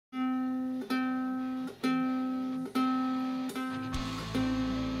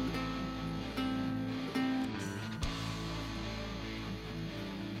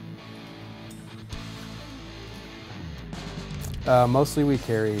Mostly we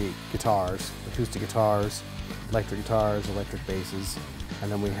carry guitars, acoustic guitars, electric basses,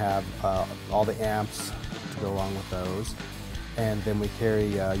 and then we have all the amps to go along with those. And then we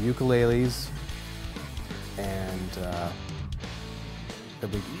carry ukuleles, and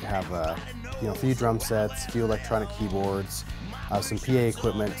then we have a few drum sets, a few electronic keyboards, some PA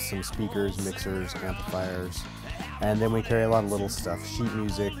equipment, some speakers, mixers, amplifiers, and then we carry a lot of little stuff: sheet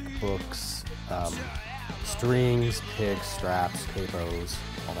music, books, strings, picks, straps, capos,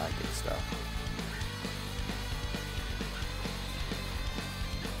 all that good stuff.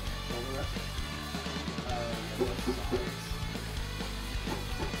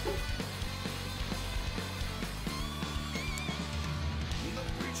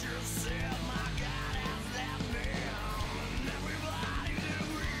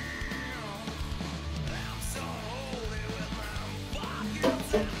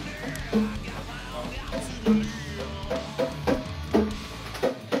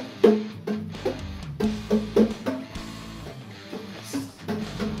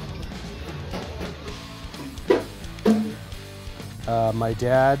 My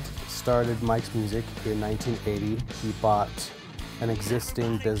dad started Mike's Music in 1980. He bought an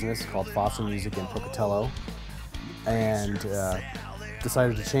existing business called Fossil Music in Pocatello and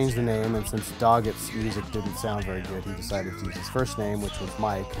decided to change the name, and since Doggett's music didn't sound very good, he decided to use his first name, which was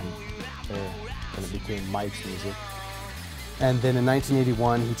Mike, and it became Mike's Music. And then in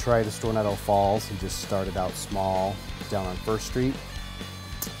 1981 he tried a store in Idaho Falls. He just started out small down on First Street,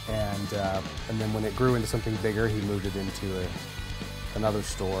 and then when it grew into something bigger, he moved it into another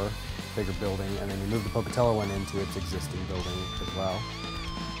store, bigger building, and then he moved the Pocatello one into its existing building as well.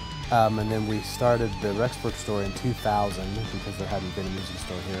 And then we started the Rexburg store in 2000 because there hadn't been a music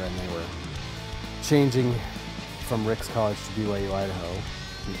store here, and they were changing from Ricks College to BYU, Idaho,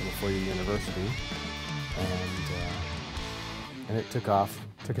 into a four-year university, and it took off.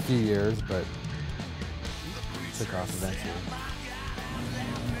 Took a few years, but took off eventually.